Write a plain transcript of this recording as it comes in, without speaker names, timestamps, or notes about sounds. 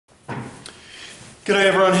G'day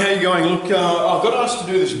everyone, how are you going? Look, I've got asked to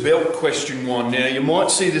do this belt question one. Now, you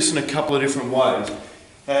might see this in a couple of different ways.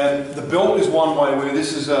 The belt is one way where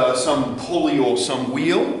this is some pulley or some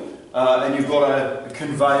wheel, and you've got a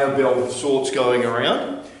conveyor belt of sorts going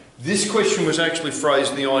around. This question was actually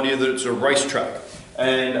phrased in the idea that it's a racetrack,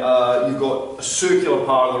 and you've got a circular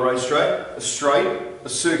part of the racetrack, a straight, a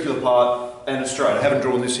circular part, and a straight. I haven't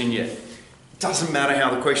drawn this in yet. It doesn't matter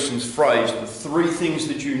how the question's phrased, the three things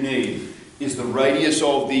that you need is the radius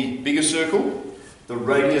of the bigger circle, the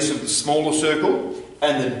radius of the smaller circle,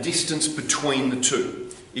 and the distance between the two.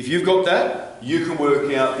 If you've got that, you can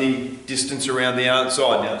work out the distance around the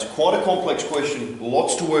outside. Now, it's quite a complex question,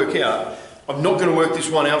 lots to work out. I'm not going to work this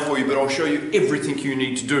one out for you, but I'll show you everything you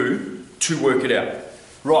need to do to work it out.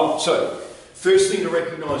 Right, so, first thing to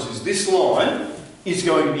recognise is this line is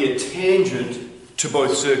going to be a tangent to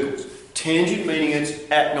both circles. Tangent meaning it's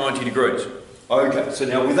at 90 degrees. Okay, so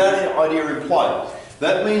now with that idea in play,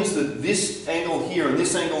 that means that this angle here and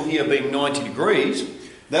this angle here being 90 degrees,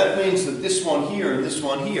 that means that this one here and this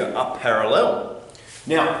one here are parallel.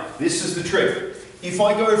 Now, this is the trick. If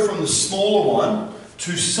I go from the smaller one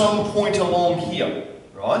to some point along here,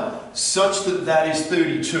 right, such that that is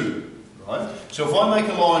 32, right? So if I make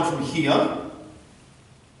a line from here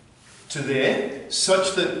to there,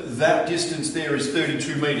 such that that distance there is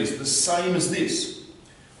 32 metres, the same as this,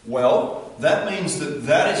 well, that means that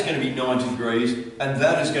that is going to be 90 degrees and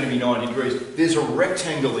that is going to be 90 degrees. There's a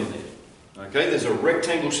rectangle in there. Okay, there's a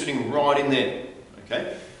rectangle sitting right in there.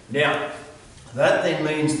 Okay, now that then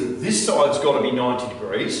means that this side's got to be 90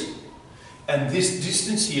 degrees and this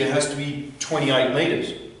distance here has to be 28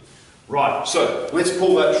 metres. Right, so let's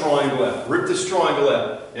pull that triangle out. Rip this triangle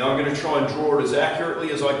out. Now I'm going to try and draw it as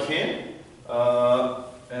accurately as I can,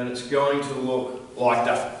 and it's going to look like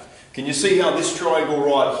that. Can you see how this triangle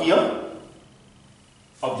right here,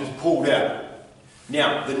 I've just pulled out.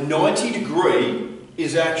 Now, the 90 degree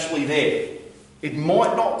is actually there. It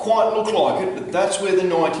might not quite look like it, but that's where the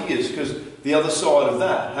 90 is, because the other side of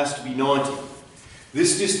that has to be 90.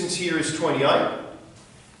 This distance here is 28,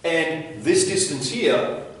 and this distance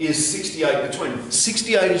here is 68 between.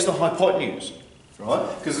 68 is the hypotenuse,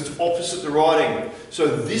 right? Because it's opposite the right angle.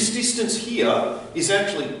 So this distance here is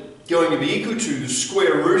actually going to be equal to the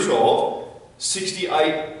square root of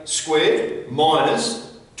 68 squared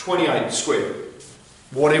minus 28 squared.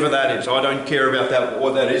 Whatever that is. I don't care about that,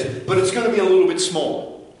 what that is, but it's going to be a little bit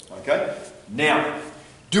smaller. Okay? Now,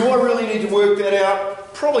 do I really need to work that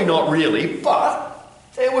out? Probably not really, but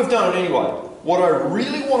we've done it anyway. What I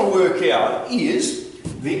really want to work out is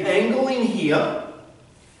the angle in here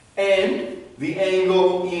and the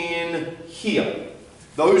angle in here.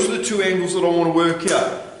 Those are the two angles that I want to work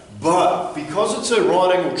out. But because it's a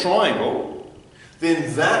right angle triangle,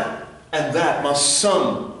 then that and that must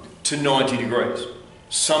sum to 90 degrees.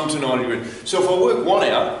 Sum to 90 degrees. So if I work one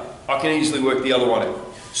out, I can easily work the other one out.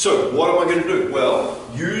 So what am I going to do? Well,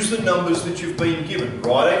 use the numbers that you've been given.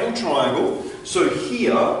 Right angle triangle. So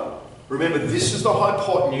here, remember this is the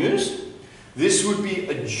hypotenuse. This would be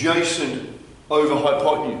adjacent over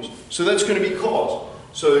hypotenuse. So that's going to be cos.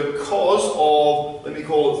 So cos of, let me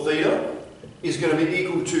call it theta, is going to be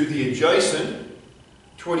equal to the adjacent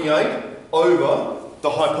 28 over the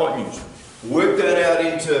hypotenuse. Work that out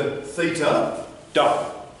into theta, done.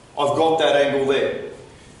 I've got that angle there.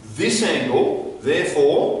 This angle,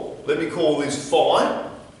 therefore, let me call this phi.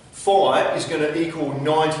 Phi is going to equal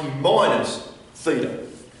 90 minus theta.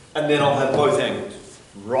 And then I'll have both angles.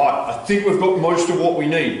 Right, I think we've got most of what we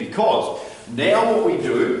need, because now what we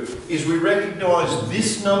do is we recognise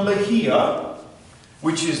this number here,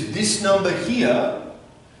 which is this number here,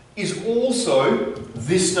 is also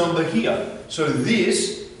this number here. So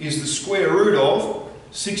this is the square root of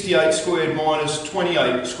 68 squared minus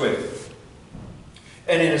 28 squared.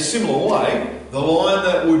 And in a similar way, the line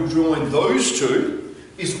that would join those two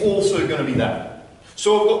is also going to be that.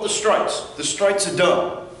 So I've got the straights. The straights are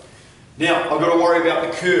done. Now I've got to worry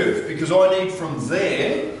about the curve, because I need from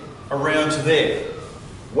there around to there.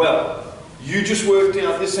 Well, you just worked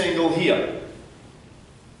out this angle here.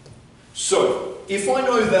 So, if I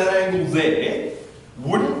know that angle there,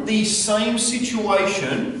 wouldn't the same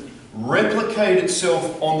situation replicate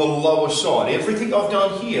itself on the lower side? Everything I've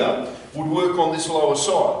done here would work on this lower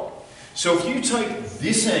side. So if you take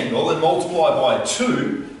this angle and multiply by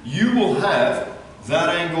 2, you will have that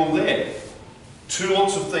angle there. 2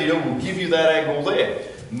 lots of theta will give you that angle there,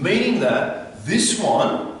 meaning that this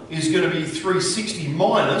one is going to be 360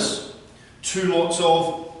 minus 2 lots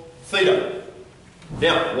of theta.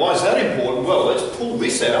 Now, why is that important? Well, let's pull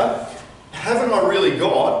this out. Haven't I really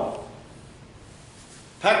got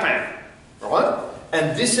Pac-Man, right?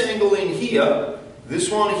 And this angle in here this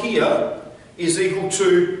one here is equal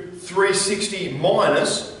to 360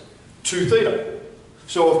 minus 2 theta.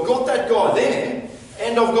 So I've got that guy there,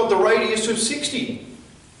 and I've got the radius of 60.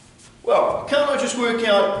 Well, can't I just work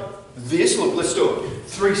out this? Look, let's do it.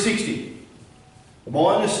 360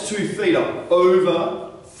 minus 2 theta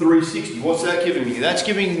over 360. What's that giving me? That's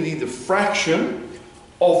giving me the fraction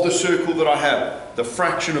of the circle that I have. The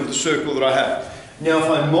fraction of the circle that I have. Now, if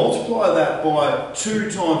I multiply that by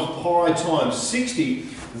 2 times pi times 60,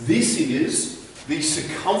 this is the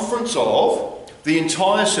circumference of the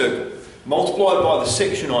entire circle. Multiplied by the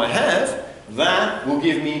section I have, that will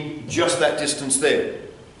give me just that distance there.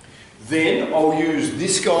 Then I'll use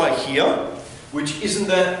this guy here, which isn't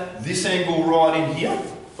that this angle right in here?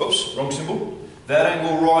 Oops, wrong symbol. That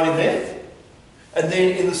angle right in there. And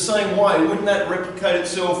then in the same way, wouldn't that replicate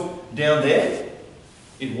itself down there?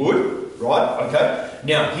 It would, right? Okay.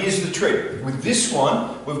 Now, here's the trick. With this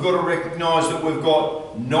one, we've got to recognise that we've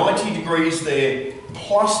got 90 degrees there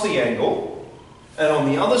plus the angle, and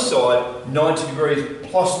on the other side, 90 degrees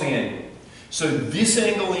plus the angle. So this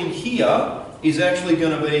angle in here is actually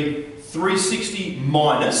going to be 360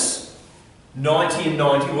 minus 90 and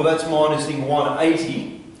 90, well that's minusing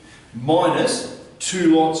 180, minus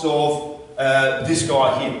 2 lots of this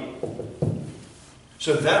guy here.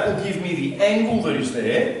 So that will give me the angle that is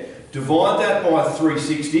there, divide that by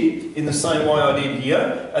 360 in the same way I did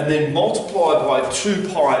here, and then multiply by 2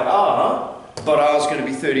 pi r, but r is going to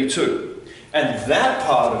be 32. And that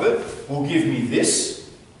part of it will give me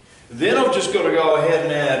this. Then I've just got to go ahead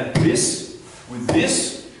and add this,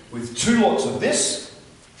 with 2 lots of this,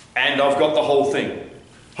 and I've got the whole thing.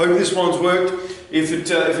 Hope this one's worked. If it's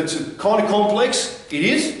kind of complex, it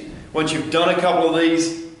is. Once you've done a couple of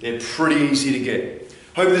these, they're pretty easy to get.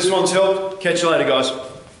 Hope this one's helped. Catch you later, guys.